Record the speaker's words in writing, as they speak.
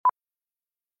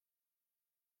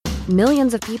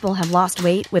Millions of people have lost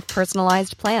weight with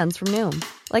personalized plans from Noom.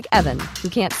 Like Evan, who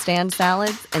can't stand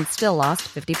salads and still lost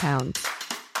 50 pounds.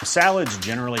 Salads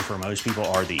generally for most people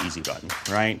are the easy button,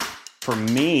 right? For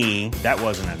me, that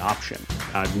wasn't an option.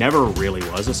 I never really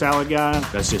was a salad guy.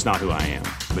 That's just not who I am.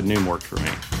 But Noom worked for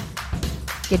me.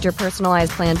 Get your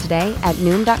personalized plan today at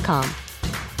Noom.com.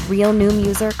 Real Noom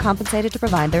user compensated to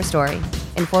provide their story.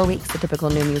 In 4 weeks, the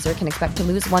typical Noom user can expect to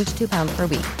lose 1 to 2 pounds per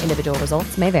week. Individual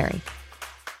results may vary.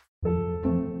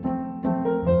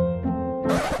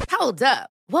 Hold up.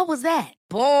 What was that?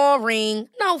 Boring.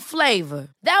 No flavor.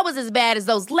 That was as bad as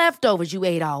those leftovers you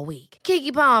ate all week.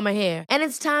 Keke Palmer here, and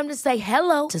it's time to say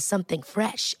hello to something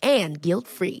fresh and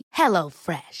guilt-free. Hello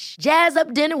Fresh. Jazz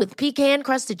up dinner with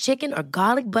pecan-crusted chicken or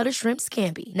garlic butter shrimp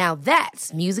scampi. Now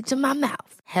that's music to my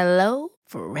mouth. Hello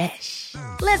Fresh.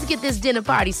 Let's get this dinner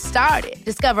party started.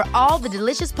 Discover all the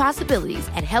delicious possibilities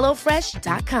at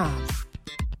hellofresh.com.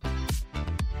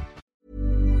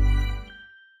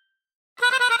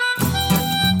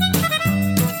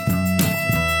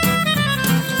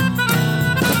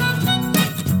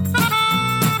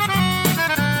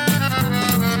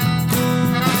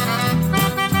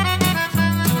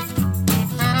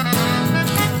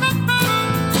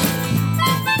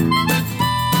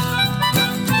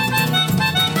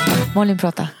 Malin,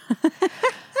 prata.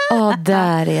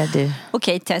 Där är du.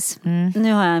 Okej, Tess.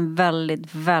 Nu har jag en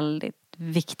väldigt, väldigt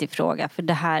viktig fråga. För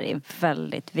det här är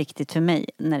väldigt viktigt för mig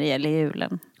när det gäller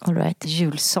julen. All right.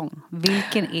 Julsång.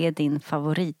 Vilken är din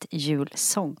favorit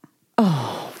julsång? Wow.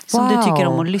 Som du tycker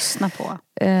om att lyssna på?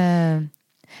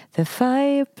 The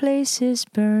fireplace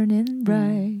is burning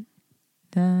bright.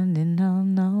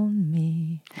 On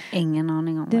me. Ingen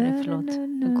aning om vad det är, förlåt.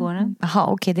 Hur går den? Jaha,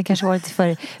 okej, det kanske var lite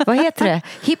för, vad heter det?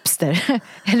 Hipster?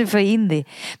 Eller för indie?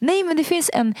 Nej, men det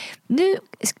finns en, nu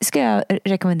ska jag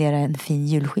rekommendera en fin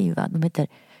julskiva. De heter,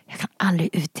 jag kan aldrig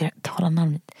uttala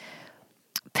namnet,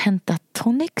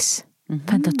 Pentatonix.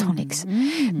 Pentatonix.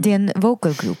 Det är en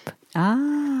vocal group.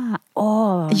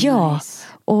 Ja, nice.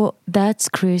 och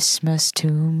That's Christmas to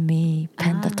me.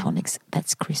 Pentatonix,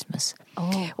 That's Christmas.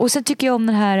 Och sen tycker jag om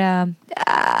den här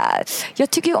jag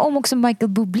tycker om också Michael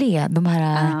Bublé, de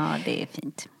här. Ja, det är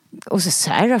fint. Och så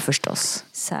Sarah förstås.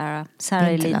 Sarah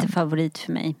är lite favorit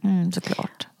för mig.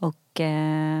 Såklart. Och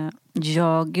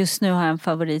jag just nu har en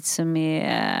favorit som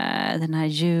är den här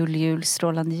jul,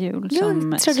 strålande jul.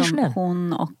 Som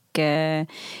hon och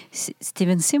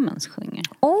Steven Simmons sjunger.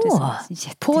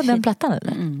 På den plattan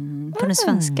eller? På den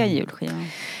svenska julskivan.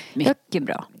 Mycket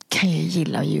bra. Kan ju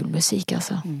gilla julmusik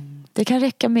alltså. Det kan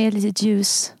räcka med lite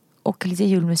ljus och lite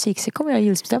julmusik, så kommer jag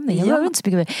julstämning. Jag behöver inte så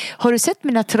mycket mer. Har du sett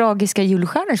mina tragiska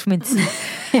julstjärnor som inte...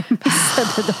 Jag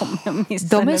missade dem.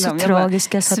 De är så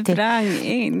tragiska så att det... sprang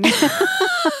in.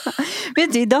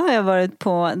 Vet du, idag har jag varit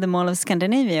på The Mall of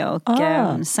Scandinavia och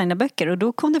signat böcker. Och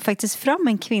då kom det faktiskt fram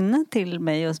en kvinna till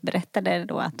mig och berättade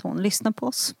då att hon lyssnar på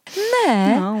oss.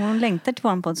 Nej. Ja, hon längtar till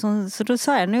våran podd. Så då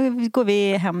sa jag, nu går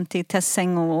vi hem till Tess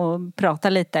säng och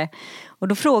pratar lite. Och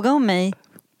då frågade hon mig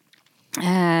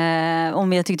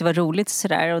om jag tyckte det var roligt och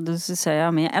sådär. Och då sa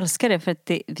jag, men jag älskar det för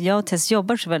att jag och Tess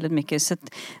jobbar så väldigt mycket. Så att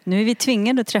nu är vi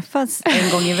tvingade att träffas en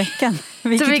gång i veckan.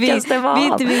 Vilket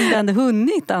vi inte hade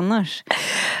hunnit annars.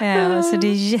 Så det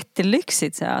är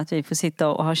jättelyxigt så att vi får sitta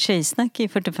och ha tjejsnack i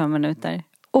 45 minuter.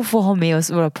 Och få ha med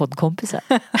oss våra poddkompisar.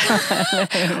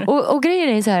 och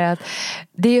grejen är så här att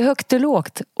det är högt och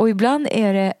lågt. Och ibland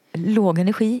är det låg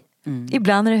energi.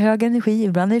 Ibland är det hög energi,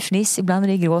 ibland är det fniss, ibland är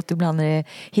det gråt, ibland är det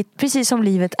hit, precis som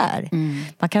livet är.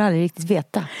 Man kan aldrig riktigt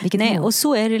veta vilket. Nej, och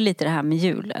så är det lite det här med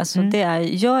jul. Alltså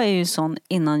jag är ju sån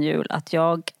innan jul att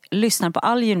jag lyssnar på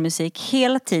all julmusik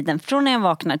hela tiden. Från när jag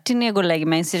vaknar till när jag går och lägger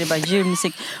mig så är det bara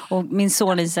julmusik. Och min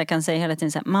son Lisa kan säga hela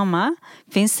tiden så här, mamma,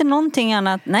 finns det någonting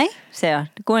annat? Nej, säger jag.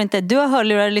 Det går inte. Du har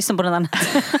hörlurar, lyssna på något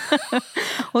annat.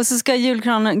 Och så ska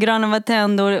julgranen vara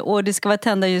tänd och det ska vara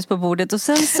tända ljus på bordet. Och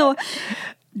sen så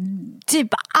typ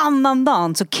annan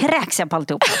dagen så kräks jag på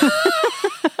alltihop.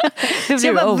 Så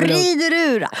jag bara vrider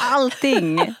ur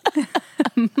allting.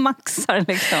 Maxar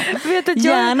liksom.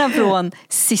 Gärna från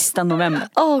sista november.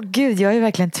 Gud, jag är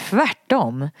verkligen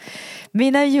tvärtom.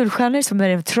 Mina julstjärnor som är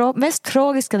det mest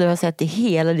tragiska du har sett i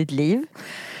hela ditt liv,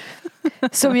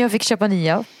 som jag fick köpa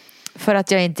nya för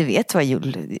att jag inte vet vad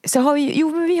jul. Så har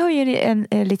vi har ju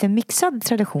en liten mixad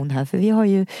tradition här, för vi har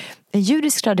ju en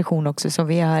judisk tradition också, som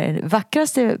vi har den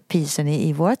vackraste pisen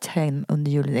i vårt hem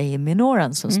under julen är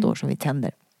menoran som står som vi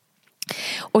tänder.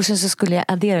 Och sen så skulle jag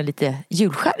addera lite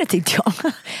julstjärnor, tyckte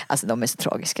jag. Alltså de är så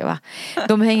tragiska, va?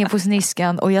 De hänger på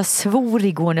sniskan och jag svor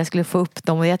igår när jag skulle få upp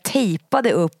dem och jag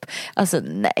tejpade upp. Alltså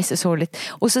nej, så sorgligt.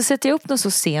 Och så sätter jag upp dem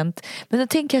så sent. Men då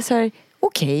tänker jag så här,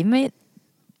 okej, men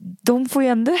de får ju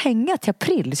ändå hänga till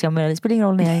april. Så jag menar, det spelar ingen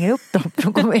roll när jag hänger upp dem.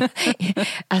 De kommer,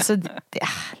 alltså,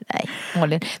 nej,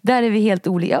 Malin. Där är vi helt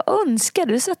olika. Jag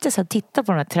önskade så att jag så tittade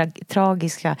på de här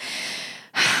tragiska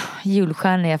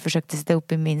julstjärnor jag försökte sätta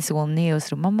upp i min son Neos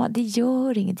rum. Mamma, det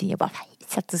gör ingenting. Jag bara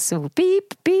satt och så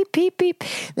pip, pip, pip, pip.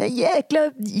 Den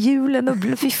jäkla julen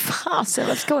och fy fasen,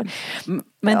 vad ska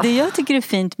Men det jag tycker är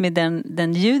fint med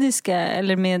den judiska,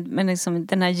 eller med liksom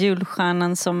den här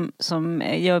julstjärnan som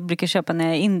jag brukar köpa när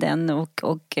jag är in den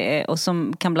och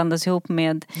som kan blandas ihop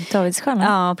med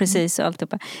Davidsstjärnan. Ja, precis, och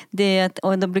alltihopa. Det är att,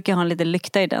 och då brukar jag ha en liten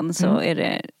lykta i den, så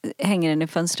hänger den i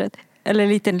fönstret. Eller en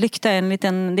liten lykta, det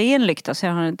är en lykta, så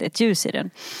jag har ett ljus i den.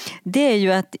 Det är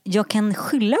ju att jag kan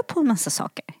skylla på en massa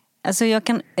saker. Alltså jag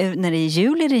kan, när det är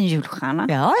jul är det en julstjärna.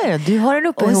 Ja, du har den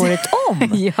uppe i håret om.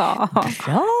 Ja.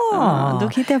 Bra. Ja, då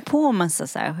hittar jag på en massa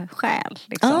så här skäl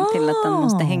liksom, till att den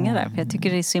måste hänga där. För jag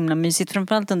tycker det är så himla mysigt,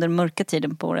 framförallt under den mörka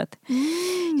tiden på året.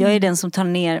 Jag är den som tar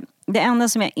ner, det enda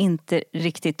som jag inte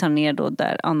riktigt tar ner då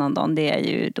där annandagen, det är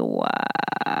ju då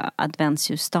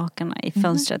adventsljusstakarna i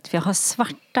fönstret. För jag har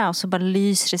svarta och så bara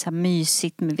lyser det så här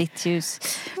mysigt med vitt ljus.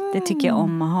 Det tycker jag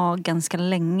om att ha ganska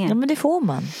länge. Ja, men det får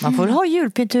man. Man får ha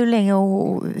julpynt hur länge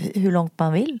och hur långt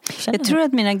man vill. Jag tror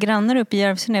att mina grannar uppe i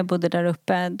Järvsö, när jag bodde där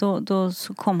uppe, då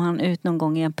så kom han ut någon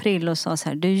gång i april och sa så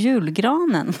här: du,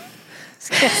 julgranen,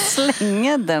 ska jag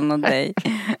slänga den åt dig?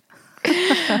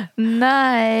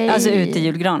 Nej. Alltså ut i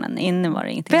julgranen, inne var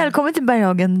det ingenting. Välkommen till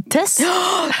Berghagen Tess.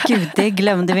 Gud, det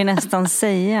glömde vi nästan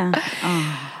säga.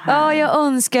 Ja, jag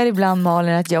önskar ibland,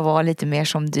 Malin, att jag var lite mer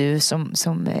som du,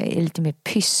 som är lite mer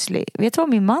pysslig. Vet du vad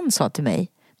min man sa till mig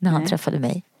när han träffade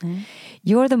mig?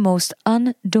 You're the most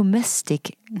undomestic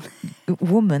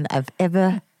woman I've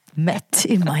ever met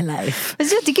in my life.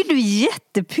 Alltså, jag tycker du är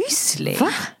jättepysslig. Va?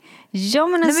 Ja,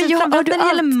 men alltså, när det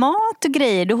gäller mat och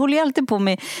grejer, du håller ju alltid på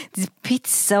med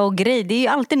pizza och grejer. Det är ju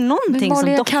alltid någonting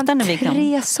som doftar när vi kan. Jag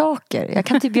kan 3 saker. Jag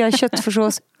kan typ göra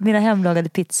köttfärssås, mina hemlagade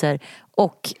pizzor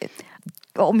och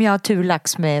om jag har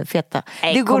turlax med feta.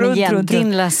 Nej, det går runt.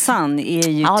 Din lasagne är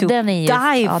ju to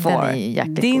die for.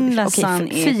 Din lasagne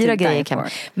är 4 grejer kan.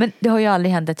 Men det har ju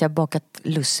aldrig hänt att jag bakat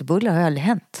lussebullar, har ju aldrig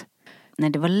hänt. Nej,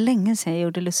 det var länge sedan jag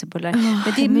gjorde lussebullar. Men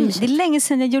det är länge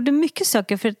sedan jag gjorde mycket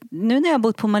saker. För nu när jag har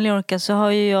bott på Mallorca så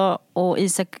har ju jag och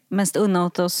Isak mest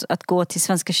unnat oss att gå till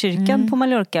Svenska kyrkan på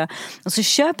Mallorca. Och så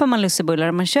köper man lussebullar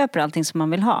och man köper allting som man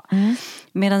vill ha.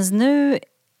 Medan nu,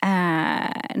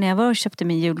 när jag var och köpte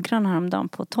min julgran häromdagen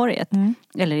på torget,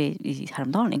 eller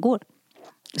häromdagen, igår,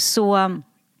 så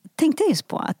tänkte jag just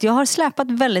på att jag har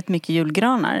släpat väldigt mycket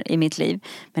julgranar i mitt liv.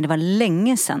 Men det var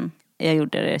länge sedan jag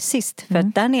gjorde det sist. För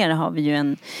att där nere har vi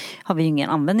ju ingen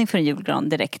användning för en julgran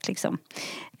direkt liksom.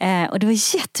 Och det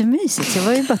var jättemysigt. Så jag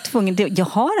var ju bara tvungen. Jag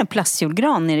har en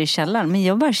plastjulgran nere i källaren. Men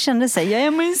jag bara kände så här: jag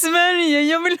är i Sverige,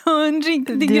 jag vill ha en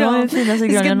riktig gran.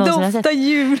 Det ska dofta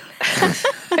jul.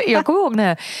 Jag kommer ihåg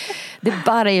när det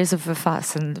bara är så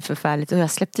förfärligt. Och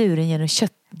jag släppte ur den genom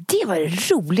kött. Det var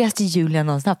det roligaste julen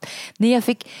någonsin.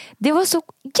 Det var så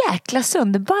jäkla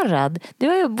sönderbarrad. Det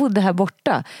var jag bodde här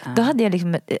borta. Då hade jag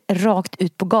liksom rakt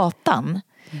ut på gatan.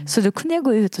 Så då kunde jag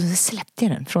gå ut och så släppte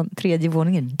jag den från 3:e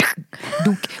våningen.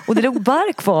 Och det låg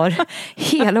bara kvar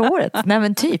hela året. Nej,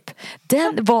 men typ.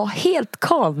 Den var helt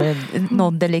kal med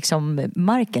nådde liksom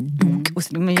marken.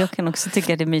 Men jag kan också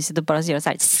tycka att det är mysigt att bara göra så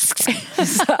här.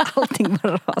 Så allting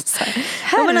bara rasar.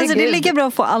 Ja, men alltså, det är lika bra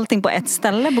att få allting på ett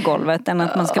ställe på golvet än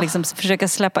att man ska liksom försöka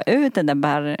släppa ut det där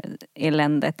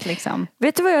bär-eländet liksom.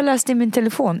 Vet du vad jag läste i min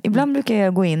telefon? Ibland brukar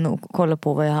jag gå in och kolla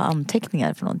på vad jag har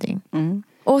anteckningar för någonting.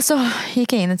 Och så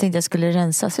gick jag in och tänkte att jag skulle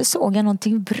rensa. Så såg jag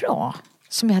någonting bra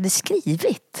som jag hade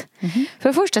skrivit. För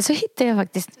det första så hittade jag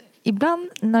faktiskt ibland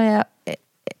när jag...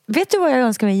 Vet du vad jag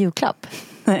önskar mig i julklapp?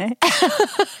 Nej.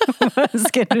 Vad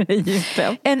önskar du i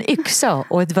julklapp? En yxa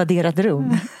och ett vadderat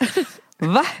rum.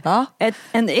 Va? Ja.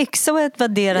 En yxa och ett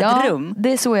vadderat rum?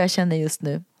 Det är så jag känner just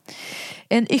nu.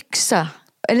 En yxa,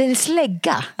 eller en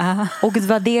slägga och ett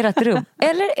vadderat rum.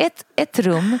 Eller ett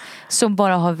rum som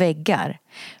bara har väggar.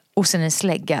 Och sen en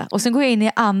slägga. Och sen går jag in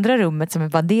i andra rummet som är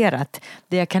vadderat.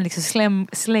 Där jag kan liksom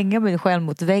slänga mig själv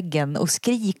mot väggen och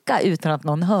skrika utan att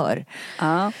någon hör.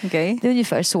 Okay. Det är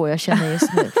ungefär så jag känner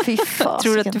just nu. Fy fan.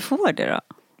 Tror du att du får det då?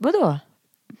 Vadå?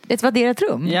 Ett vadderat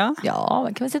rum? Ja. Ja,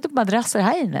 man kan väl sätta upp madrasser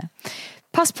här inne.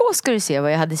 Pass på, ska du se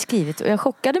vad jag hade skrivit. Och jag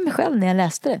chockade mig själv när jag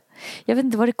läste det. Jag vet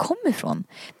inte var det kom ifrån.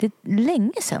 Det är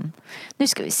länge sedan. Nu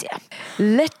ska vi se.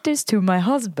 Letters to my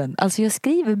husband. Alltså jag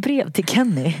skriver brev till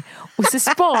Kenny. Och så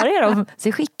sparar jag dem.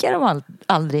 Så skickar de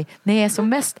aldrig när jag är som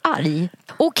mest arg.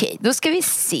 Okej, då ska vi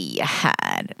se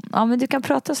här. Ja, men du kan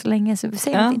prata så länge så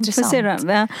säg något intressant.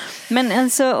 Ja. Men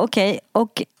alltså, okej.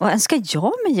 Och vad önskar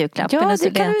jag med julklappen? Ja,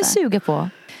 det kan du suga på.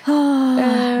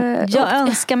 Jag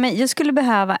önskar mig, jag skulle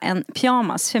behöva en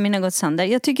pyjamas för mina gått sönder.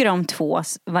 Jag tycker om 2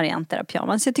 varianter av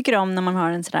pyjamas. Jag tycker om när man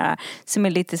har en sån där som är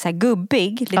lite så här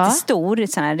gubbig, lite stor,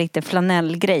 sån här riktig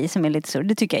flanellgrej som är lite stor.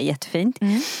 Det tycker jag är jättefint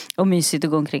och mysigt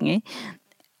att gå omkring i.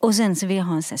 Och sen så vill jag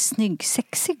ha en sån här snygg,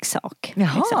 sexig sak.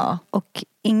 Liksom. Och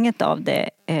inget av det.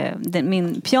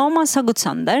 Min pyjamas har gått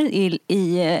sönder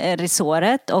i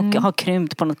resåret och har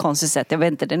krympt på något konstigt sätt. Jag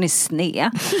vet inte, den är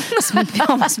sned. Så min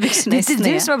pyjamasbyxorna är sned. Det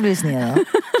är du som har blivit sned då.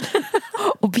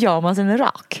 Och pyjamasen är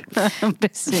rak.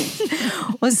 Precis.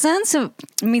 Och sen så,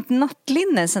 mitt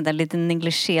nattlinne, sånt där lite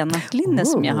negligé-nattlinne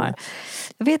som jag har.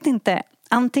 Jag vet inte.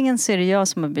 Antingen så är det jag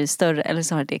som har blivit större eller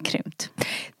så har det krympt.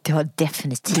 Det har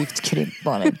definitivt krympt,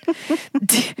 Malin.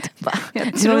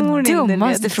 Det var den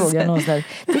dummaste frågan någonstans.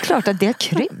 Det är klart att det har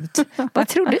krympt. Vad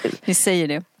tror du? Vi säger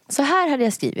det. Så här hade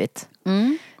jag skrivit.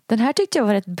 Den här tyckte jag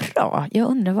var rätt bra. Jag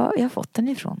undrar var jag har fått den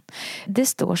ifrån. Det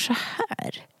står så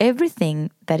här. Everything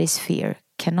that is fear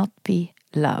cannot be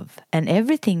love. And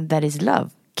everything that is love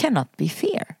cannot be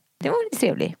fear. Det var lite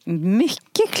trevligt.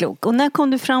 Mycket klok. Och när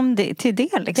kom du fram till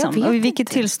det liksom? Och i vilket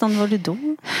tillstånd var du då?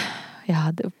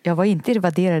 Jag var inte i det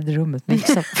värderade rummet. Men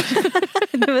liksom.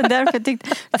 Det var därför jag tyckte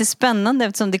det var spännande.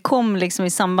 Eftersom det kom liksom i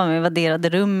samband med värderade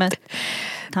rummet.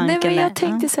 Nej, men jag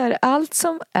tänkte så här. Allt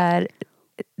som är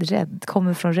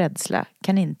kommer från rädsla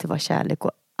kan inte vara kärlek.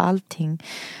 Och allting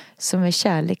som är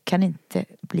kärlek kan inte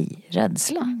bli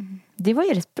rädsla. Det var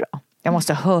ju rätt bra. Jag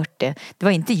måste ha hört det. Det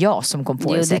var inte jag som kom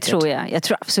på det säkert. Det tror jag. Jag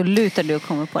tror absolut att du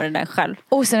kommer på det där själv.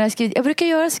 Och sen har jag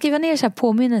brukar skriva ner så här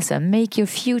påminnelsen. Make your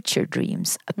future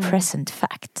dreams a present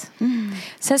fact.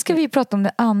 Sen ska vi prata om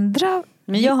det andra.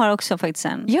 Men jag har också faktiskt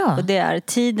en. Ja. Och det är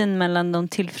tiden mellan de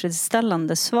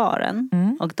tillfredsställande svaren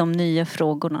och de nya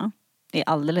frågorna är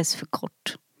alldeles för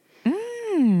kort.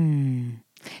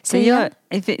 Så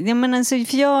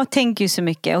jag tänker ju så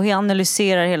mycket och jag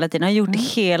analyserar hela tiden. Jag har gjort det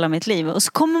hela mitt liv. Och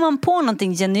så kommer man på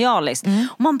någonting genialiskt.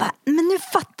 Och man bara, men nu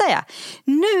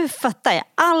fattar jag.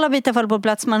 Alla bitar faller på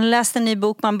plats. Man läste en ny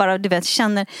bok. Man bara,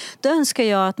 känner. Då önskar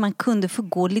jag att man kunde få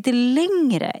gå lite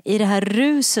längre i det här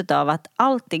ruset av att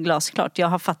allt är glasklart. Jag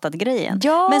har fattat grejen.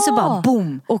 Ja. Men så bara,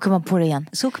 boom. Åker man på det igen.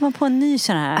 Så åker man på en ny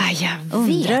sån här.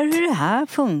 Undrar hur det här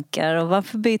funkar. Och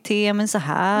varför beter man så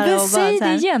här. Men och säg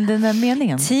det igen, den där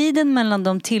meningen. Tiden mellan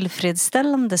de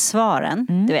tillfredsställande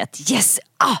svaren, du vet, yes,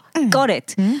 got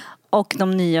it. Och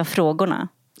de nya frågorna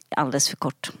är alldeles för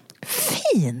kort.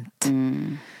 Fint.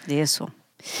 Det är så.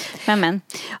 Men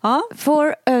ja.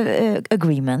 4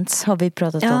 agreements har vi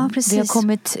pratat om. Precis. Det har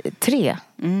kommit 3.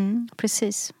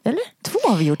 Precis. Eller? 2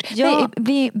 har vi gjort. Ja.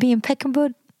 Be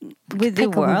impeccable with the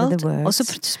world. Och så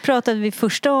pratade vi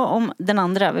första om den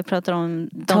andra. Vi pratade om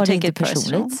ta det inte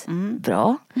personligt.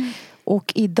 Bra.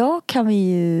 Och idag kan vi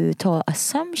ju ta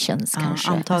assumptions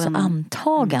kanske. Antaganden. Alltså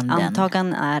antaganden.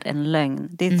 Antaganden är en lögn.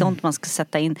 Det är sånt man ska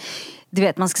sätta in. Du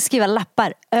vet, man ska skriva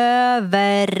lappar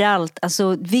överallt.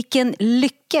 Alltså vilken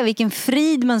lycka, vilken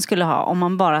frid man skulle ha om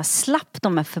man bara slapp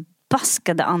de här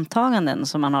förbaskade antaganden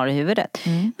som man har i huvudet.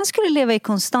 Man skulle leva i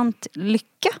konstant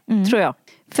lycka, tror jag.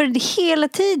 För hela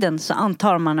tiden så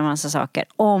antar man en massa saker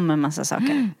om en massa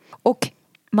saker. Och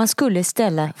man skulle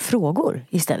ställa frågor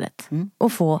istället.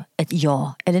 Och få ett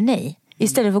ja eller nej.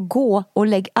 Istället för att gå och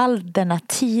lägga all denna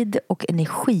tid och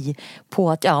energi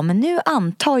på att men nu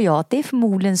antar jag att det är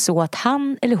förmodligen så att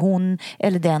han eller hon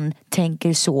eller den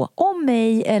tänker så om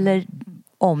mig eller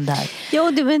om det här.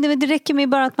 Ja, det räcker med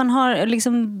bara att man har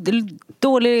liksom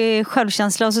dålig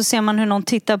självkänsla och så ser man hur någon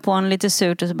tittar på en lite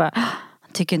surt och så bara,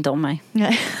 han tycker inte om mig.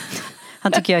 Nej.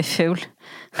 Han tycker jag är ful.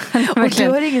 Och du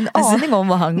har ingen aning om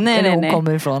var han eller hon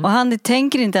kommer ifrån. Och han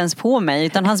tänker inte ens på mig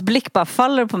utan hans blick bara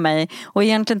faller på mig och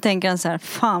egentligen tänker han så här,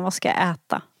 fan vad ska jag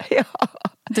äta? Ja.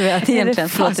 Du vet, egentligen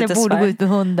fast jag borde gå ut med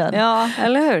hunden. Ja,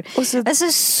 eller hur? Och så... Alltså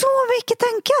så mycket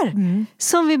tankar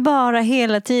som vi bara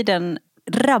hela tiden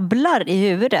rabblar i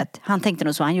huvudet. Han tänkte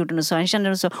nog så, han gjorde nog så, han kände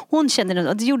nog så, hon kände nog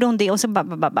så, och gjorde hon det och så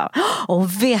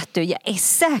och vet du, jag är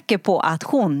säker på att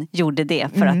hon gjorde det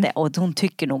för att det, och hon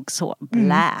tycker nog så,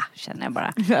 känner jag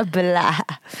bara. Blä.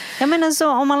 Jag menar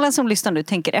så, om alla som lyssnar nu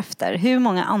tänker efter, hur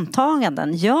många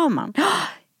antaganden gör man?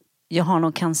 Jag har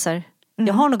nog cancer.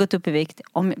 Jag har nog gått upp i vikt,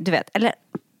 om du vet, eller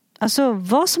alltså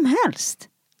vad som helst.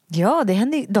 Ja, det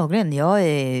händer dagligen. Jag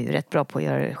är rätt bra på att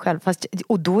göra det själv.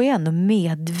 Och då är jag ändå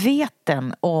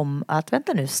medveten om att,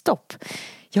 vänta nu, stopp.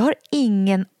 Jag har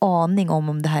ingen aning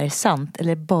om det här är sant.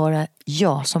 Eller bara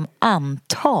jag som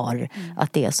antar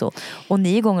att det är så. Och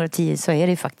 9 gånger av 10 så är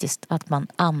det faktiskt att man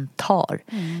antar.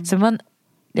 Så man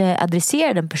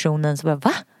adresserar den personen så bara,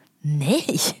 va?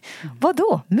 Nej,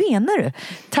 vadå? Menar du?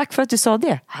 Tack för att du sa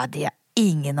det. Hade jag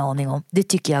ingen aning om. Det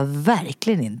tycker jag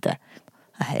verkligen inte.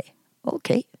 Nej.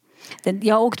 Okej.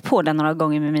 Jag har åkt på den några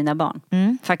gånger med mina barn.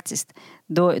 Faktiskt.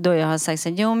 Då jag har sagt så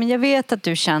här, jo men jag vet att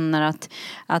du känner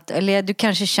att eller du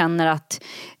kanske känner att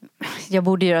jag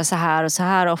borde göra så här och så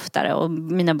här oftare. Och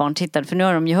mina barn tittar, för nu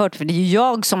har de ju hört, för det är ju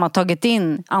jag som har tagit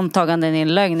in antaganden i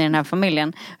en lögn i den här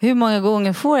familjen. Hur många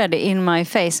gånger får jag det in my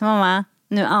face? Mamma,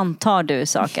 nu antar du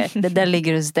saker. Det där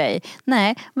ligger hos dig.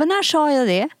 Nej, men när sa jag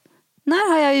det?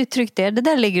 När har jag uttryckt det? Det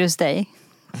där ligger hos dig.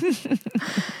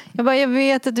 Jag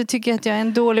vet att du tycker att jag är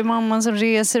en dålig mamma som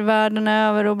reser världen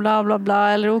över och bla bla bla,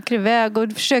 eller åker iväg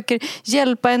och försöker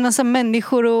hjälpa en massa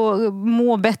människor att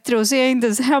må bättre, och så är jag inte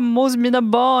ens hemma hos mina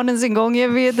barn ens en gång. Jag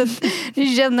vet att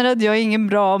ni känner att jag är ingen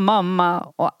bra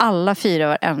mamma. Och alla 4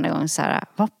 varenda gång så här,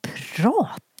 vad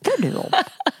pratar du om?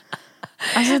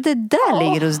 Alltså det där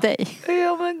ligger hos dig.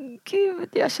 Ja men gud,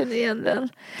 jag känner igen den.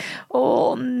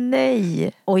 Åh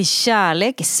nej. Och i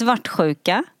kärlek,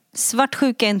 svartsjuka.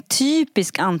 Svartsjuka är en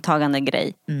typisk antagande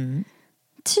grej.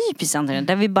 Typisk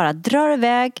antagande, där vi bara drar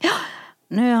iväg.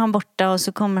 Nu är han borta och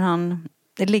så kommer han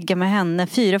ligga med henne.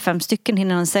 4-5 stycken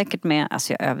hinner han säkert med.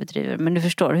 Alltså jag överdriver, men du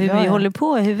förstår hur vi håller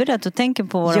på i huvudet och tänker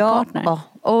på våra partner. Ja,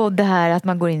 och det här att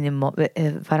man går in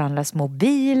i varandras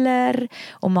mobiler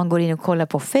och man går in och kollar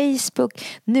på Facebook.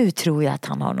 Nu tror jag att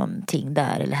han har någonting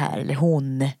där eller här, eller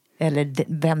hon, eller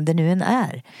vem det nu än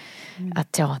är.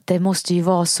 Att det måste ju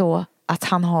vara så att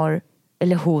han har,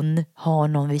 eller hon har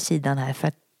någon vid sidan här, för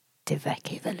att det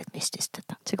verkar ju väldigt mystiskt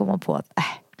detta. Så kommer man på att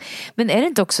Men är det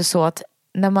inte också så att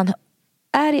när man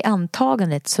är i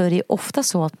antagandet så är det ofta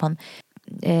så att man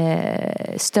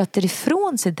stöter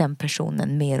ifrån sig den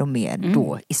personen mer och mer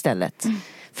då istället.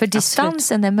 För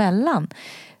distansen emellan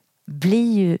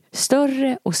blir ju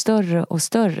större och större och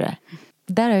större.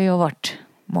 Där har jag varit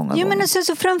många gånger. Men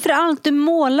så framförallt, du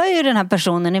målar ju den här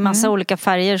personen i massa olika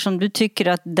färger som du tycker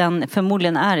att den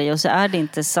förmodligen är i, och så är det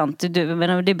inte sant. Det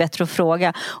är bättre att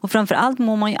fråga. Och framförallt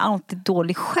mår man ju alltid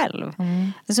dålig själv.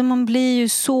 Alltså man blir ju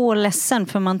så ledsen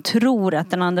för man tror att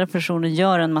den andra personen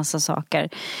gör en massa saker.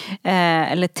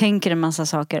 Eller tänker en massa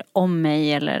saker om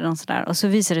mig eller något sådär. Och så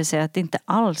visar det sig att det inte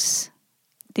alls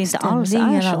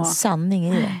är så.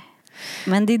 Sanning i det.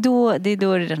 Men det är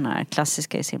då den här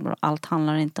klassiska i Silver. Allt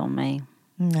handlar inte om mig.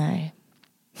 Nej.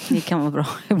 Det kan vara bra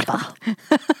ibland.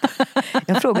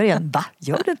 Jag frågar igen,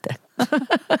 gör det inte?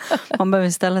 Man behöver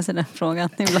ställa sig den frågan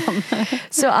ibland.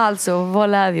 Så alltså, vad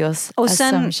lär vi oss? Och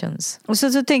sen, assumptions. Och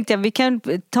så tänkte jag, vi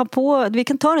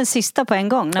kan ta den sista på en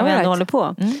gång när vi ändå håller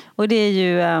på. Och det är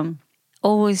ju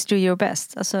always do your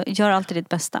best. Alltså, gör alltid ditt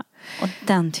bästa. Och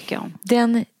den tycker jag om.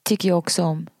 Den tycker jag också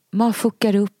om. Man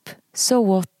fuckar upp,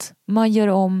 so what? Man gör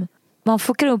om. Man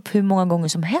fuckar upp hur många gånger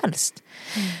som helst.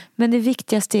 Men det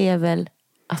viktigaste är väl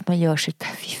att man gör sitt.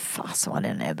 Fy fan vad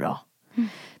den är bra.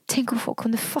 Tänk om folk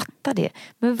kunde fatta det.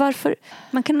 Men varför?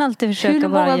 Man kan alltid försöka hur bara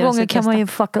många göra gånger sitt kan bästa. man ju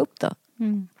fucka upp då?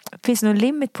 Finns det någon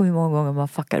limit på hur många gånger man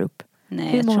fuckar upp?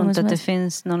 Nej, jag tror inte att det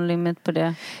finns någon limit på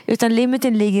det. Utan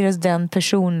limiten ligger hos den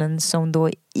personen som då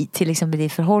till exempel i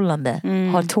förhållande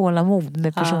har tålamod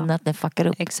med personen att den fuckar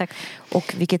upp. Exakt.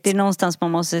 Och Det är någonstans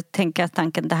man måste tänka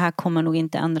tanken, det här kommer nog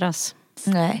inte ändras.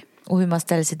 Nej, och hur man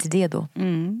ställer sig till det då.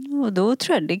 Och då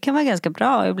tror jag det kan vara ganska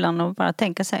bra ibland att bara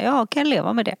tänka så här, kan jag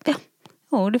leva med det?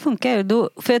 Ja, det funkar ju.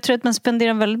 För jag tror att man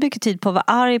spenderar väldigt mycket tid på att vara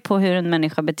arg på hur en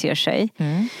människa beter sig.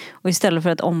 Och istället för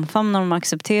att omfamna dem och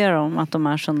acceptera dem att de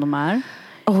är som de är.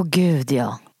 Gud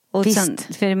ja. Och sen,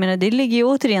 för jag menar, det ligger ju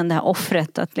återigen det här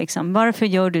offret att liksom, varför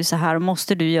gör du så här och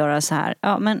måste du göra så här?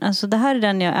 Ja, men alltså det här är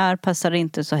den jag är, passar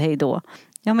inte, så hej då.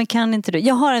 Ja, men kan inte du?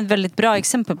 Jag har ett väldigt bra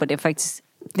exempel på det faktiskt.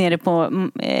 Nere på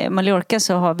Mallorca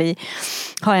så har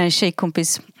jag en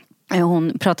tjejkompis.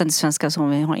 Hon pratar inte svenska så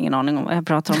hon har ingen aning om vad jag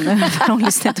pratar om nu. Hon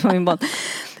lyssnar inte på min band.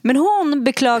 Men hon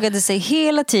beklagade sig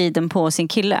hela tiden på sin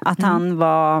kille att han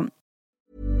var...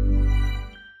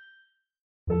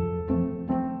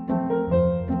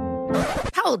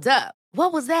 Hold up.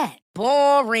 What was that?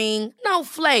 Boring. No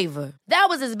flavor. That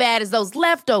was as bad as those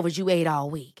leftovers you ate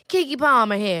all week. Keke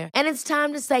Palmer here, and it's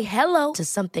time to say hello to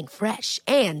something fresh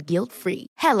and guilt-free.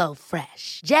 Hello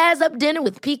Fresh. Jazz up dinner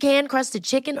with pecan-crusted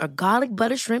chicken or garlic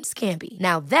butter shrimp scampi.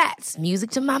 Now that's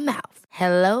music to my mouth.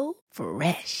 Hello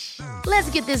Fresh.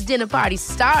 Let's get this dinner party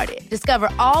started. Discover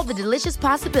all the delicious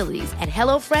possibilities at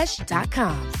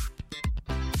hellofresh.com.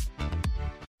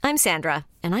 I'm Sandra,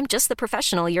 and I'm just the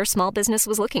professional your small business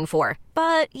was looking for.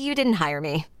 But you didn't hire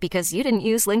me because you didn't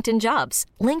use LinkedIn Jobs.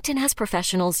 LinkedIn has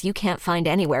professionals you can't find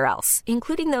anywhere else,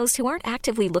 including those who aren't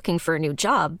actively looking for a new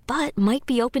job, but might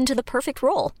be open to the perfect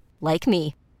role, like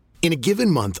me. In a given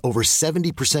month, over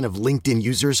 70% of LinkedIn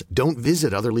users don't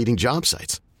visit other leading job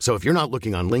sites. So if you're not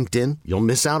looking on LinkedIn, you'll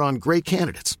miss out on great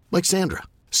candidates like Sandra.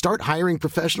 Start hiring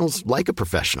professionals like a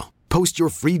professional. Post your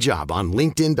free job on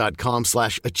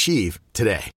linkedin.com/achieve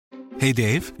today. Hey,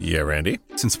 Dave. Yeah, Randy.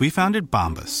 Since we founded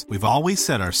Bombas, we've always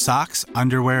said our socks,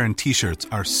 underwear, and T-shirts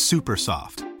are super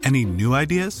soft. Any new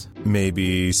ideas?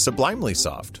 Maybe sublimely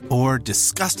soft. Or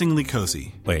disgustingly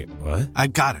cozy. Wait, what? I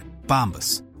got it.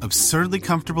 Bombas. Absurdly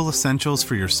comfortable essentials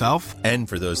for yourself And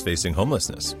for those facing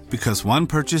homelessness. Because one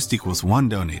purchased equals one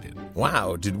donated.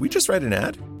 Wow, did we just write an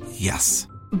ad? Yes.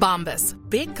 Bombas.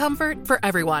 Big comfort for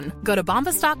everyone. Go to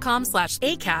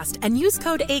bombas.com/ACAST and use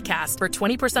code ACAST for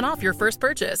 20% off your first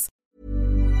purchase.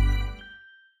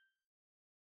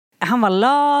 Han var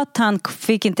lat, han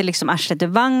fick inte liksom arslet ur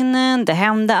vagnen, det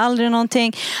hände aldrig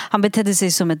någonting. Han betedde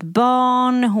sig som ett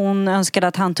barn, hon önskade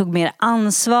att han tog mer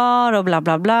ansvar och bla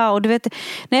bla bla. Och du vet,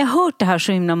 när jag hört det här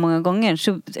så himla många gånger,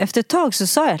 så efter ett tag så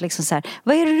sa jag liksom så här: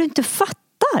 vad är det du inte fattar?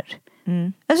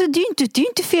 Alltså det är ju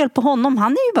inte fel på honom,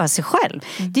 han är ju bara sig själv.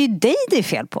 Det är ju dig det är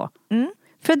fel på.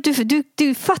 För att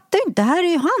du fattar ju inte, det här är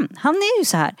ju han är ju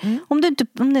så här. Om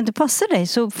det inte passar dig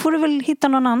så får du väl hitta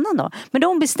någon annan då. Men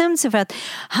de bestämde sig för att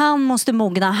han måste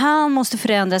mogna, han måste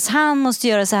förändras, han måste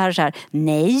göra så här och så här.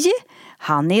 Nej,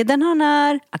 han är den han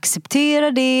är,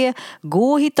 acceptera det,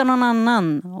 gå och hitta någon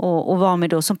annan och vara med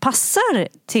då som passar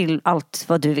till allt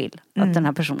vad du vill att den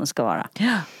här personen ska vara.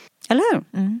 Ja. Eller hur?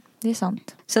 Det är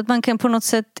sant. Så att man kan på något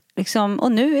sätt liksom,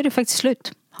 och nu är det faktiskt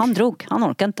slut. Han drog, han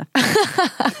orkar inte.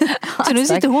 Så nu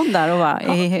sitter hon där och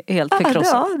är helt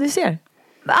förkrossad. Ja, du ser.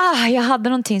 Jag hade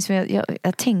någonting som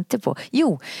jag tänkte på.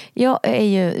 Jo, jag är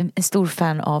ju en stor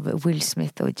fan av Will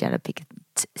Smith och Jada Pinkett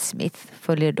Smith.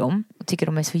 Följer dem och tycker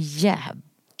de är så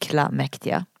jäkla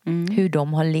mäktiga. Hur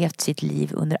de har levt sitt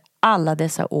liv under alla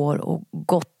dessa år och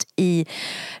gått i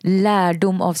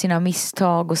lärdom av sina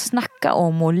misstag och snacka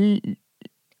om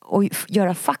och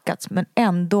göra fuckats, men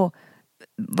ändå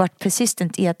varit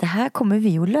persistent i att det här kommer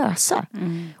vi att lösa.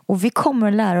 Och vi kommer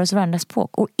att lära oss varandras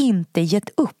språk och inte gett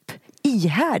upp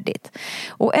ihärdigt.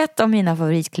 Och ett av mina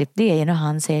favoritklipp, det är när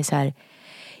han säger så här: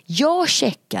 jag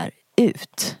checkar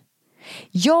ut.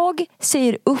 Jag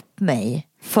säger upp mig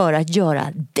för att göra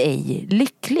dig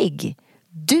lycklig.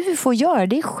 Du får göra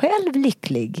dig själv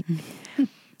lycklig.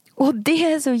 Och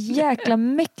det är så jäkla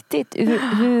mäktigt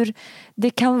hur det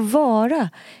kan vara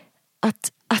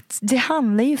att det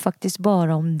handlar ju faktiskt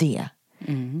bara om det.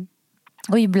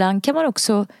 Och ibland kan man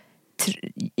också,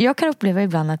 jag kan uppleva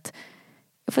ibland att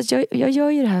fast jag gör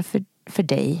ju det här för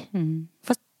dig.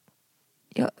 Fast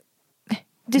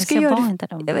du ska göra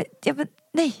det.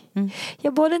 Nej,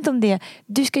 jag bad inte om det.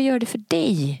 Du ska göra det för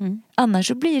dig. Annars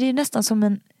så blir det ju nästan som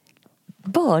en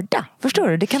börda. Förstår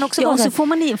du? Det kan också vara så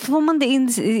får man det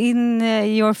in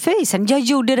your face. Jag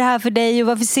gjorde det här för dig och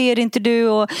varför ser inte du,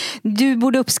 och du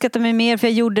borde uppskatta mig mer för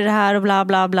jag gjorde det här och bla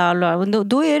bla bla bla. Och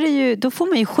då är det ju, då får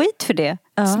man ju skit för det.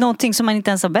 Ja. Någonting som man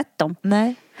inte ens har bett om.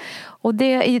 Nej. Och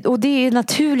det är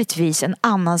naturligtvis en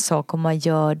annan sak om man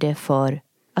gör det för,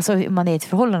 alltså man är i ett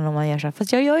förhållande om man gör så här.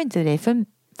 Fast jag gör inte det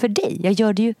för dig. Jag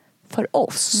gör det ju för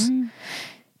oss.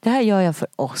 Det här gör jag för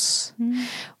oss.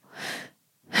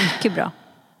 Mycket bra.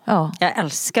 Ja. Jag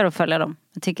älskar att följa dem.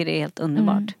 Jag tycker det är helt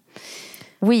underbart.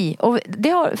 Och det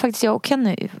har faktiskt jag och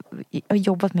Kenny har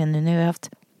jobbat med nu. När vi har haft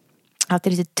det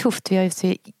lite tufft. Vi har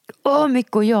så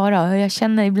mycket att göra. Och jag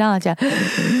känner ibland att jag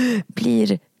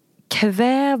blir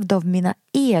kvävd av mina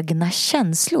egna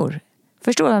känslor.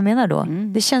 Förstår du vad jag menar då?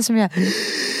 Det känns som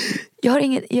jag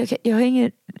har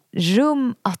ingen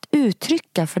rum att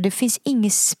uttrycka. För det finns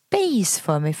ingen space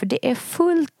för mig. För det är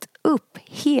fullt upp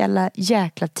hela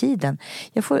jäkla tiden.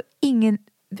 Jag får ingen,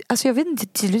 alltså jag vet inte,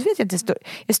 till slut vet jag inte,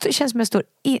 det känns som jag står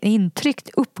intryckt,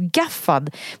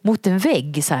 uppgaffad mot en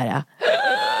vägg så här.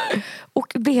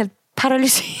 Och blir helt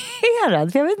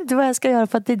paralyserad. För jag vet inte vad jag ska göra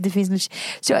för att det inte finns något.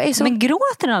 Så jag är så... Men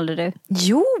gråter aldrig du?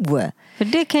 Jo! För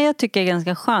det kan jag tycka är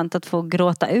ganska skönt att få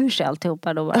gråta ur sig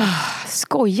alltihopa då bara.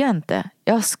 Skoja inte.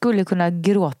 Jag skulle kunna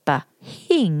gråta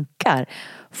hinkar.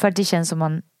 För att det känns som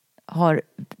man har,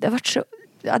 det har varit så,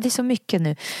 ja, det är så mycket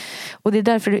nu. Och det är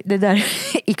därför det där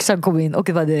yxan kom in och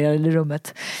invaderade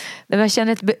rummet. Men jag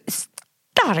känner ett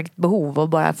starkt behov av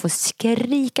bara få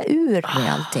skrika ur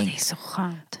med allting. Det är så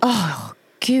skönt.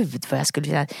 Gud vad jag skulle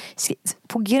vilja.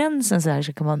 På gränsen så här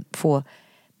så kan man få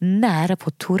nära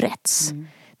på Tourettes.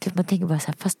 Typ man tänker bara så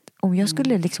här, fast om jag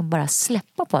skulle liksom bara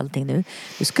släppa på allting nu,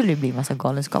 då skulle det bli en massa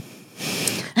galenskap.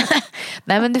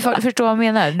 Nej, men du förstår vad jag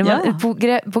menar. När man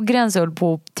på gränsen håller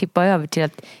på att tippa över till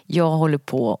att jag håller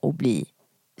på att bli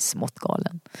smått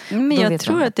galen. Men jag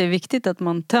tror att det är viktigt att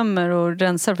man tömmer och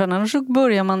rensar, för annars så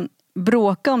börjar man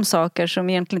bråka om saker som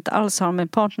egentligen inte alls har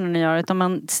med partnern att göra, utan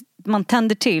man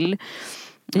tänder till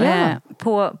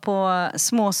på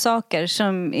små saker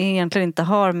som egentligen inte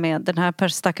har med den här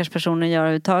stackars personen att göra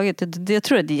överhuvudtaget. Jag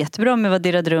tror att det är jättebra med att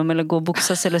vadera dröm eller gå och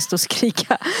boxas eller stå och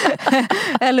skrika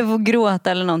eller få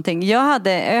gråta eller någonting. Jag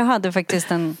hade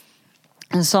faktiskt en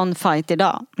sån fight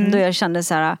idag då jag kände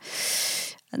så här: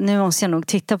 nu måste jag nog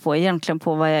titta egentligen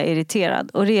på vad jag är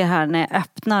irriterad. Och det är här när jag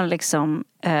öppnar liksom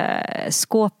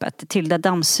skåpet till där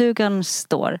dammsugaren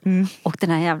står och den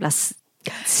här jävla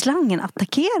slangen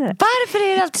attackerar. Varför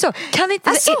är det alltid så? Kan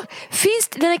inte finns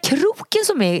det den här kroken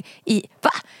som är i...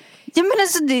 Va? Ja, men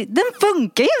alltså den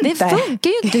funkar ju inte. Den funkar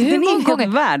ju inte. Hur många gånger?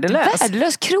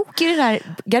 Värdelös krok i den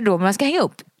här garderoben man ska hänga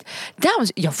upp.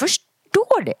 Jag förstår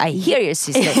det. I hear you,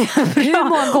 sister. Hur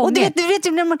många gånger?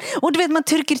 Och du vet man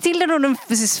trycker till den och den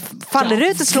faller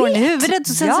ut och slår den i huvudet.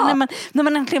 Och sen så när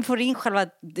man äntligen får in själva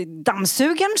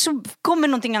dammsugaren så kommer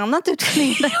någonting annat ut.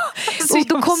 Alltså, och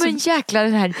då kommer en jäkla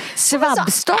den här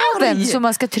svabbstaven som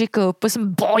man ska trycka upp och så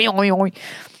boing.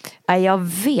 Jag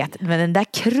vet, men den där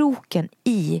kroken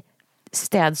i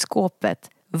städskåpet,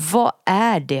 vad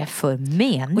är det för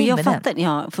mening och jag med fattar, den?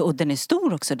 Ja, och den är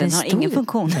stor också. Den har ingen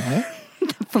funktion. Nej.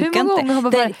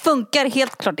 Det funkar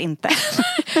helt klart inte.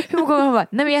 Hur många gånger har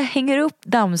man bara, jag hänger upp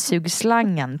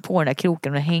dammsugslangen på den där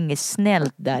kroken och hänger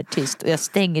snällt där tyst och jag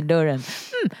stänger dörren.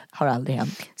 Har aldrig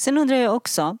hänt. Sen undrar jag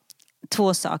också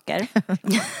 2 saker.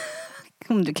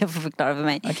 Om du kan få förklara för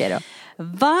mig. Okej då.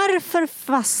 Varför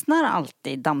fastnar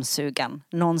alltid dammsugan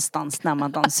någonstans när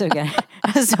man dammsugar?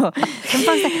 Alltså,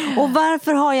 och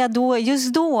varför har jag då,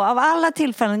 just då, av alla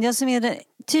tillfällen, jag som är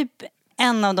typ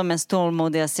en av de mest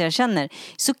tålmodigaste jag känner,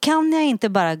 så kan jag inte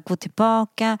bara gå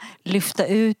tillbaka, lyfta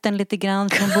ut den lite grann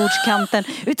från bordskanten,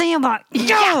 utan jag bara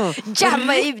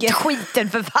jamma ut skiten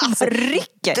för fan,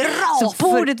 rycker så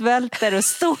bordet välter och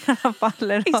stolarna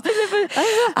faller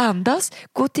andas,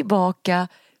 gå tillbaka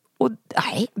och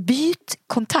byt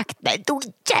kontakt. Nej, då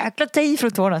jäkla ta i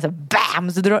från tårna så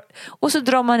bam, så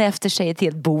drar man efter sig ett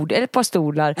helt bord eller ett par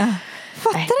stolar.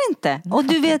 Fattar inte. Och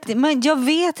du vet, men jag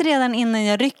vet redan innan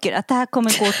jag rycker att det här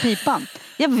kommer gå åt pipan.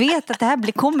 Jag vet att det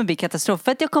här kommer bli katastrof.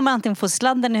 För att jag kommer antingen få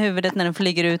sladden i huvudet när den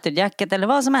flyger ut ur jacket eller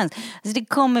vad som helst. Alltså det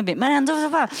kommer bli, men ändå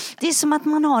det är som att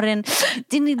man har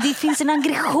det finns en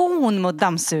aggression mot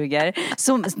dammsugar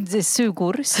som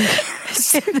sugor.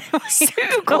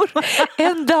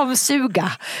 En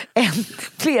dammsuga.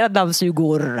 Flera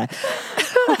dammsugor.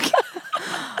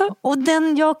 Och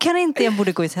jag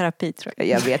borde gå i terapi, tror jag.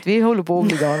 Jag vet, vi håller på att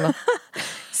bli galna.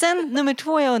 Sen nummer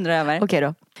 2 jag undrar över. Okej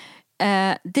då.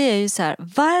 Det är ju så här,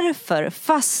 varför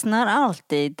fastnar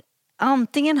alltid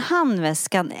antingen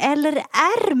handväskan eller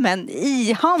ärmen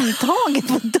i handtaget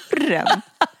på dörren?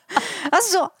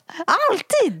 Alltså,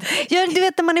 alltid! Du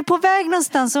vet när man är på väg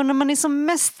någonstans och när man är som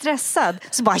mest stressad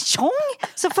så bara tjong,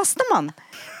 så fastnar man.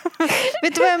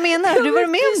 Vet du vad jag menar? Du var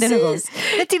med om det någon gång.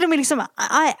 Det är till och med liksom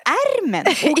ärmen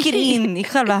åker in i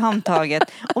själva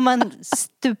handtaget och man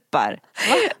stupar.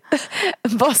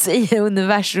 Vad säger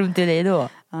universum till dig då?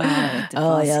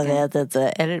 Jag vet inte.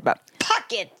 Eller bara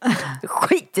fuck it!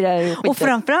 Skit i det här. Och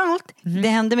framförallt, det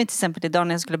hände mig till exempel idag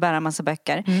när jag skulle bära en massa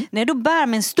böcker. När jag då bär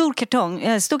med en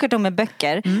stor kartong med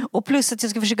böcker och plus att jag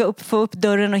ska försöka få upp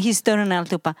dörren och hissdörren och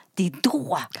alltihopa, det är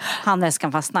då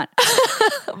handväskan fastnar.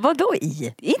 Vadå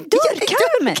i? I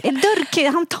dörrkarmen, i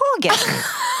dörrhandtaget.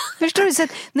 Förstår du? Så att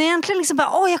när jag äntligen liksom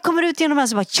bara, jag kommer ut genom här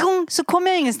så bara tjong, så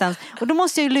kommer jag ingenstans. Och då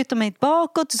måste jag ju luta mig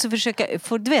bakåt och så försöka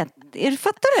få, du vet,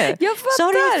 fattar du? Jag fattar! Så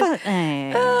har du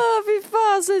fy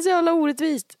fan, så är det så jävla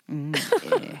orättvist.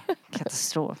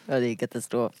 Katastrof. Ja, det är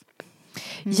katastrof.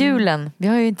 Julen, vi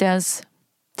har ju inte ens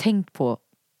tänkt på.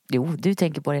 Jo, du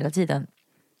tänker på det hela tiden.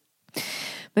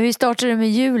 Men vi startade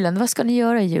med julen. Vad ska ni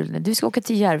göra i julen? Du ska åka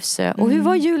till Järvsö. Och hur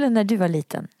var julen när du var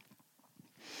liten?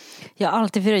 Jag har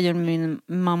alltid firat jul med min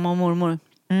mamma och mormor.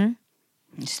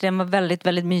 Så den var väldigt,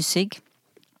 väldigt mysig.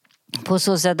 På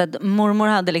så sätt att mormor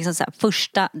hade liksom så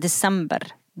här 1 december.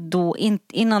 Då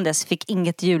innan dess fick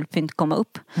inget julpynt komma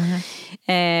upp.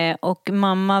 Och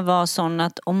mamma var sån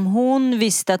att om hon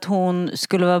visste att hon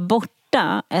skulle vara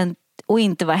borta och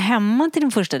inte vara hemma till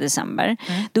den 1 december.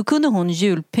 Då kunde hon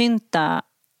julpynta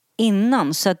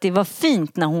innan, så att det var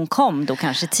fint när hon kom då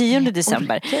kanske 10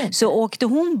 december. Så åkte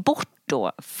hon bort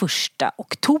då 1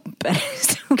 oktober.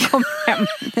 Så kom hem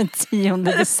den 10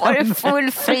 december. Var det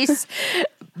full frisk?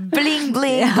 Bling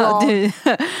bling. Ja, du.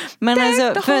 Men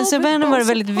alltså, för henne var det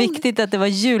väldigt viktigt att det var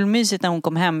julmysigt när hon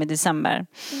kom hem i december.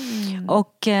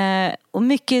 Och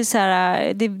mycket så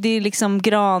här, det är liksom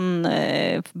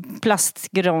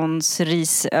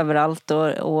plastgransris överallt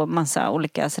och massa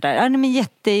olika sådär. Ja, men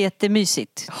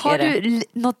jättemysigt. Har du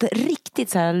något riktigt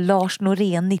så här Lars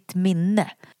Norénigt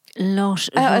minne? Lars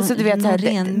alltså du vet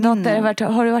Norén, något där,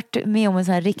 har du varit med om en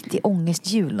sån här riktig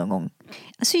ångestjul någon gång?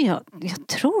 Alltså jag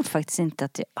tror faktiskt inte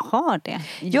att jag har det.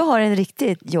 Jag har en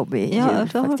riktigt jobbig jul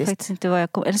jag har faktiskt inte vad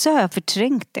jag kom. Eller så har jag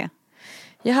förträngt det.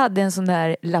 Jag hade en sån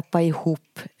där lappa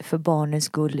ihop för barnens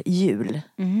skull jul.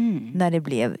 När det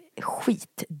blev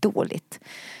skitdåligt.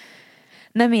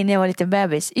 När jag var lite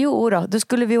bebis. Då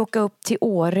skulle vi åka upp till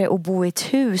Åre och bo i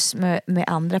ett hus med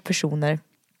andra personer.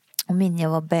 Och Minja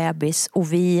var bebis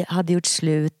och vi hade gjort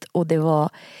slut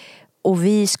och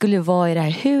vi skulle vara i det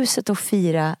här huset och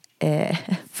fira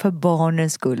för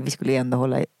barnens skull. Vi skulle ändå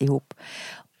hålla ihop.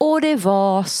 Och det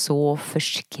var så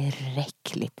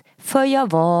förskräckligt. För jag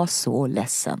var så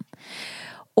ledsen.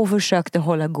 Och försökte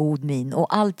hålla god min.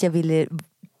 Och allt jag ville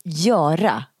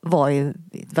göra var ju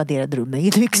vadderad rum med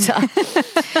en yxa.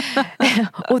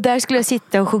 Och där skulle jag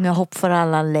sitta och sjunga Hopp för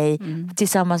alla lej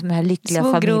tillsammans med de här lyckliga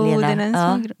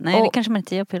familjerna. Nej, det kanske man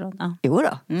inte gör på idag. Ja. Jo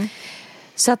då.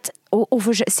 Så att, och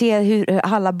se hur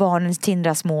alla barnens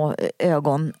tindra små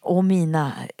ögon och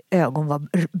mina ögon var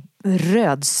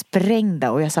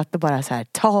rödsprängda och jag satt bara så här,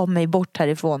 ta mig bort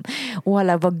härifrån, och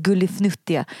alla var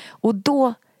gullifnuttiga. Och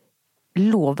då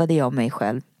lovade jag mig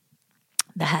själv,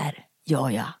 det här gör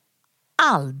jag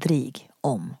aldrig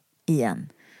om igen.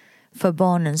 För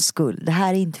barnens skull. Det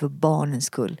här är inte för barnens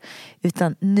skull,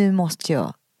 utan nu måste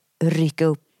jag rycka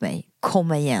upp mig,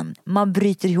 komma igen. Man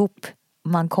bryter ihop,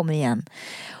 man kommer igen.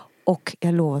 Och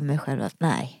jag lovade mig själv att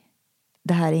nej,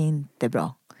 det här är inte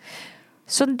bra.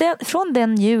 Så från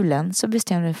den julen så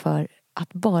bestämde jag för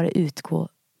att bara utgå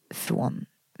från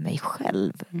mig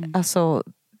själv. Alltså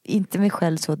inte mig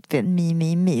själv så att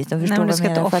mi utan förstå vad jag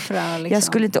menar. Offra, liksom. Jag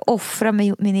skulle inte offra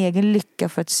min egen lycka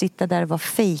för att sitta där och vara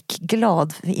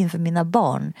fake-glad inför mina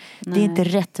barn. Nej. Det är inte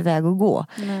rätt väg att gå.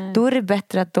 Nej. Då är det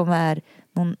bättre att de är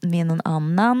med någon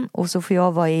annan och så får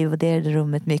jag vara i det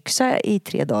rummet med yxa i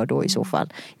 3 dagar då i så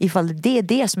fall. Ifall det är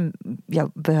det som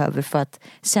jag behöver för att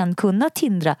sen kunna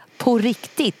tindra på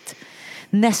riktigt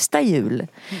nästa jul.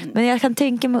 Men jag kan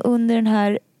tänka mig under den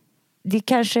här, det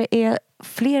kanske är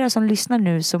flera som lyssnar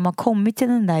nu som har kommit till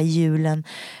den där julen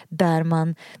där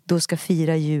man då ska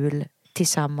fira jul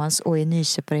tillsammans och är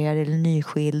nyseparerad eller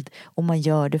nyskild och man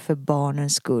gör det för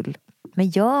barnens skull. Men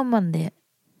gör man det,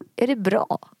 är det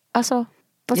bra? Alltså,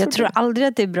 jag tror aldrig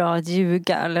att det är bra att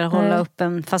ljuga eller hålla upp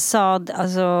en fasad.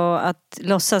 Alltså att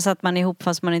låtsas att man är ihop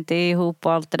fast man inte är ihop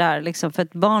och allt det där. Liksom, för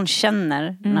att barn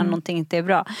känner när någonting inte är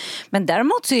bra. Men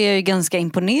däremot så är jag ju ganska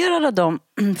imponerad av de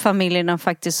familjerna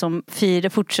faktiskt som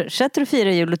fortsätter att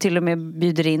fira jul och till och med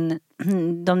bjuder in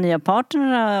de nya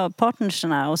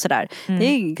partnerserna och sådär. Det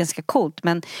är ganska coolt,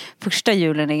 men första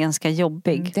julen är ganska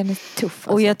jobbig. Den är tuff. Alltså.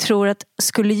 Och jag tror att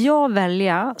skulle jag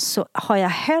välja så har jag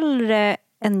hellre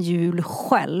en jul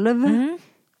själv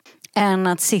än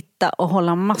att sitta och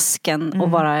hålla masken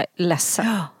och vara ledsen.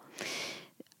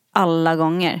 Alla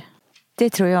gånger. Det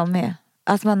tror jag med.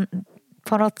 Att man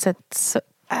på något sätt så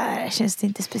känns det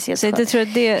inte speciellt. Så jag tror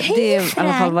att det är i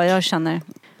alla fall vad jag känner.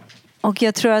 Och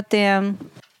jag tror att det är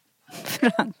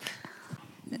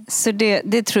så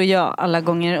det tror jag alla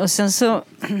gånger. Och sen så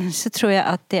tror jag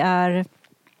att det är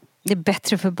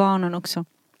bättre för barnen också.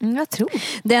 Jag tror.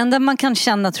 Det enda man kan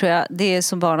känna tror jag, det är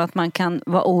som barn att man kan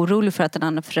vara orolig för att den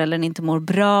andra föräldern inte mår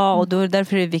bra. Och då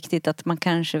därför är det viktigt att man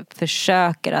kanske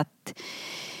försöker att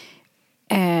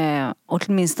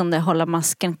åtminstone hålla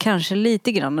masken kanske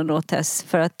lite grann då, Tess.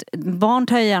 För att barn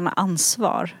tar gärna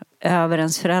ansvar över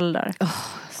ens föräldrar.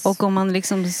 Och om man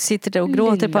liksom sitter där och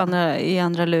gråter i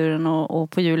andra luren och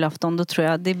på julafton, då tror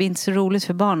jag det blir inte så roligt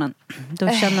för barnen. Då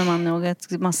känner man nog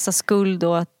ett massa skuld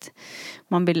och att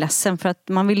man blir ledsen för att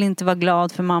man vill inte vara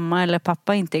glad för mamma eller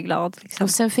pappa inte är glad. Liksom. Och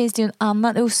sen finns det ju en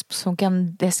annan USP som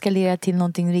kan eskalera till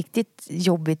någonting riktigt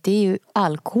jobbigt. Det är ju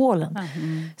alkoholen.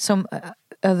 Som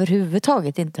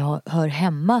överhuvudtaget inte hör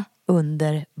hemma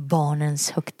under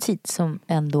barnens högtid som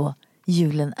ändå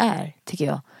julen är, tycker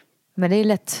jag. Men det är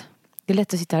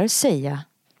lätt att sitta här och säga.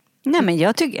 Nej, men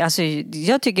jag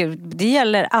tycker det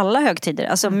gäller alla högtider.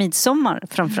 Alltså midsommar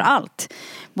framför allt.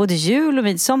 Både jul och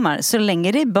midsommar. Så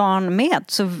länge det är barn med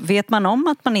så vet man om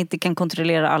att man inte kan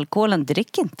kontrollera alkoholen.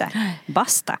 Drick inte.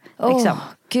 Basta. Liksom.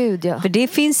 Gud, ja. För det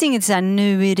finns inget så här,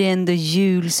 nu är det ändå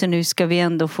jul så nu ska vi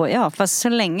ändå få. Ja, fast så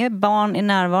länge barn är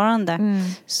närvarande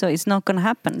så it's not gonna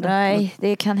happen. Nej,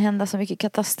 det kan hända så mycket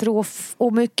katastrof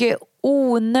och mycket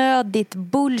onödigt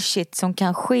bullshit som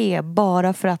kan ske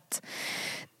bara för att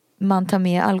man tar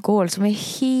med alkohol som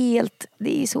är helt,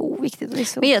 det är så oviktigt. Det är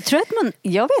så... Men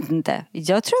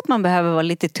jag tror att man behöver vara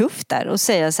lite tuff där och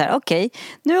säga så här: okej,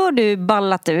 nu har du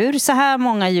ballat ur så här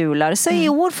många jular, så i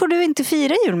år får du inte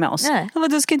fira jul med oss. Nej.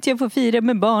 Då ska inte jag få fira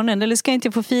med barnen eller ska inte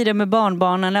jag få fira med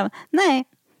barnbarnen? Nej,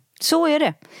 Så är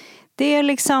det. Det är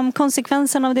liksom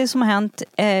konsekvensen av det som har hänt.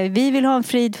 Vi vill ha en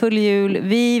fridfull jul.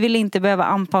 Vi vill inte behöva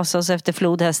anpassa oss efter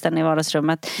flodhästen i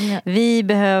vardagsrummet. Vi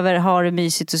behöver ha det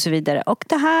mysigt och så vidare. Och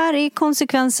det här är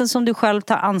konsekvensen som du själv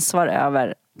tar ansvar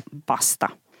över.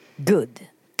 Basta. Good.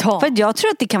 För jag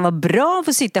tror att det kan vara bra att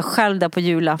få sitta själv där på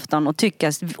julafton och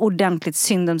tycka ordentligt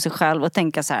synd om sig själv och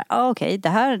tänka så här, okej,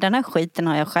 den här skiten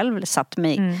har jag själv satt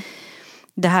mig.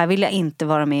 Det här vill jag inte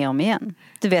vara med om igen.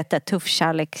 Du vet, det tuff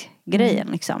kärlek-grejen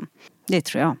liksom. Det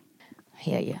tror jag.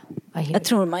 Jag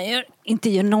tror man inte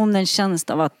gör någon en tjänst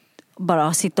av att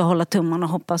bara sitta och hålla tummarna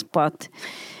och hoppas på att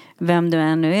vem du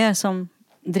än nu är som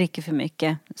dricker för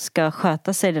mycket ska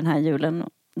sköta sig den här julen.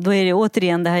 Då är det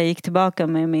återigen det här jag gick tillbaka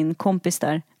med min kompis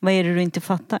där. Vad är det du inte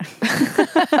fattar?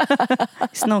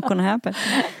 It's not gonna happen.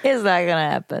 It's not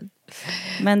gonna happen.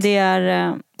 Men det är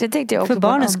det tänkte jag också för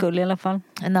barnens skull i alla fall.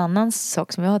 En annan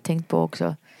sak som jag har tänkt på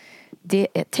också.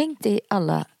 Tänk dig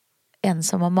alla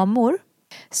ensamma mammor.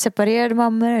 Separerade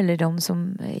mammor eller de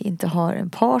som inte har en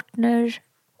partner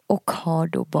och har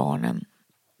då barnen.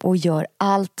 Och gör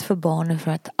allt för barnen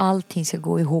för att allting ska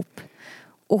gå ihop.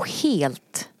 Och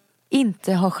helt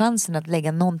inte har chansen att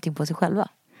lägga någonting på sig själva.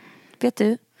 Vet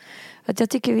du? Att jag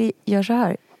tycker vi gör så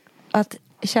här. Att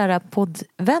kära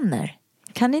poddvänner.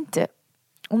 Kan inte,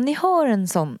 om ni har en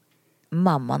sån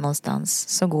mamma någonstans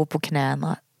som går på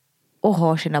knäna och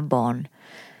har sina barn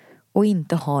och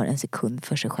inte har en sekund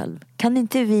för sig själv. Kan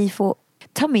inte vi få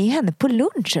ta med henne på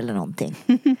lunch eller någonting?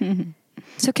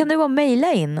 Så kan du bara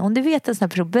mejla in. Om du vet en sån här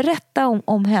person, berätta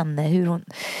om henne. Hur hon...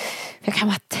 Jag kan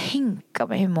bara tänka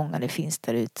mig hur många det finns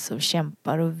där ute som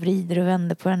kämpar och vrider och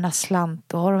vänder på den här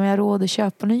slant. Och har de råd att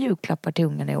köpa några julklappar till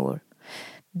ungen i år?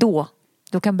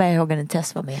 Då kan Berghagen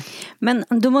Tess vara med. Men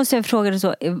då måste jag fråga dig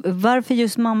så. Varför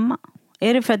just mamma?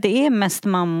 Är det för att det är mest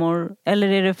mammor? Eller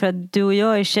är det för att du och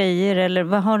jag är tjejer? Eller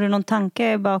vad, har du någon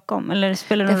tanke bakom? Eller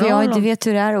spelar det någon roll? Jag inte vet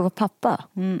hur det är att vara pappa.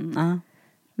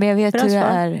 Men jag vet hur det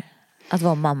är att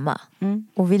vara mamma.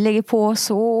 Och vi lägger på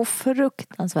så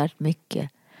fruktansvärt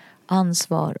mycket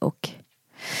ansvar och...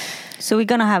 So we're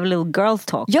gonna have a little girl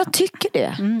talk. Jag tycker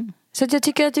det. Så att jag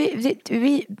tycker att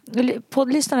vi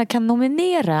poddlyssnarna kan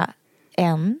nominera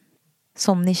en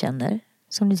som ni känner,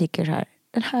 som ni tycker så här,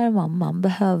 den här mamman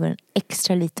behöver en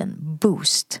extra liten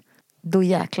boost. Då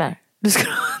jäklar.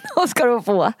 Då ska de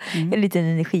få en liten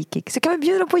energikick. Så kan vi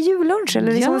bjuda på jullunch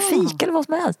eller liksom en fika eller vad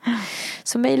som helst.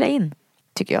 Så mejla in,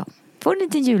 tycker jag. Få en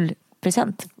liten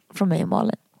julpresent från mig och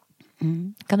Malin.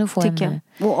 Kan du få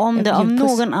och om det av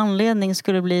någon anledning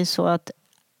skulle bli så att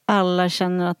alla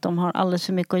känner att de har alldeles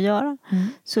för mycket att göra,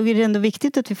 så är det ändå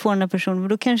viktigt att vi får den här personen, för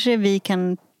då kanske vi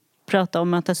kan prata om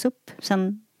att mötas upp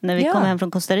sen när vi kommer hem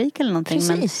från Costa Rica eller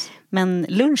någonting. Men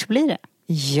lunch blir det.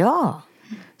 Ja.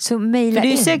 Så mejla in. För det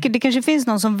är in. säkert, det kanske finns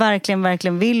någon som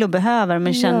verkligen vill och behöver,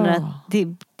 men känner att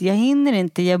jag hinner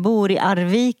inte, jag bor i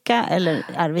Arvika, eller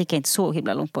Arvika är inte så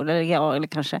himla långt på, eller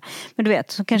kanske, men du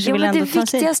vet, så kanske vill ändå ta sig. Det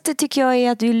viktigaste tycker jag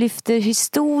är att vi lyfter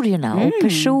historierna och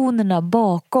personerna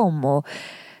bakom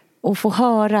och få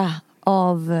höra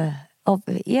av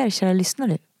er kära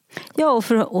lyssnare. Ja,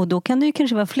 och då kan det ju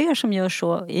kanske vara fler som gör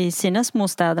så i sina små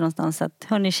städer någonstans, att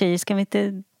hörni tjejer, ska vi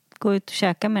inte gå ut och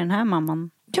käka med den här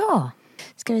mamman? Ja.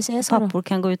 Ska vi säga så pappor då?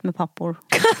 Kan gå ut med pappor.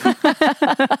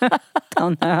 Ta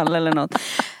en öl eller något.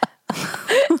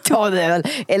 Ta en öl.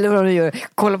 Eller vad de gör.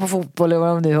 Kolla på fotboll eller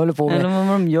vad de nu håller på med. Eller vad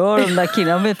de gör, de där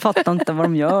killarna. Jag fattar inte vad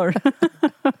de gör.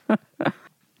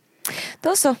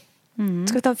 Då så.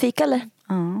 Ska vi ta en fika eller?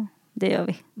 Ja, det gör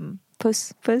vi.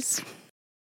 Puss. Puss.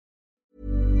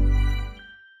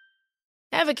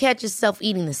 Ever catch yourself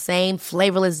eating the same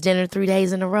flavorless dinner 3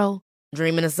 days in a row?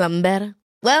 Dreaming of something better?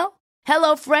 Well,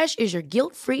 HelloFresh is your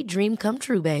guilt-free dream come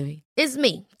true, baby. It's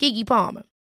me, Keke Palmer.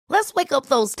 Let's wake up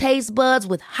those taste buds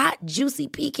with hot, juicy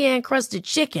pecan-crusted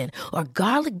chicken or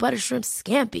garlic butter shrimp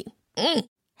scampi.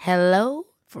 Hello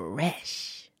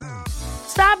Fresh.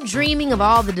 Stop dreaming of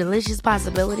all the delicious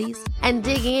possibilities and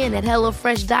dig in at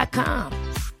HelloFresh.com.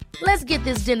 Let's get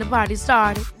this dinner party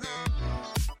started.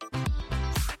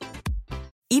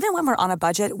 Even when we're on a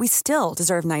budget, we still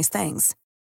deserve nice things.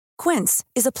 Quince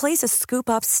is a place to scoop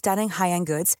up stunning high-end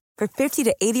goods for 50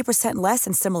 to 80% less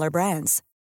than similar brands.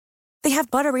 They have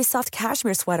buttery soft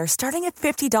cashmere sweaters starting at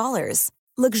 $50,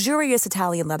 luxurious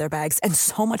Italian leather bags, and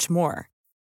so much more.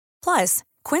 Plus,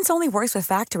 Quince only works with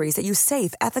factories that use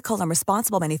safe, ethical, and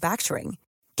responsible manufacturing.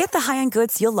 Get the high-end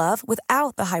goods you'll love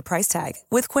without the high price tag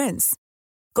with Quince.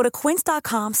 Go to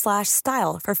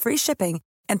quince.com/style for free shipping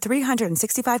and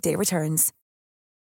 365-day returns.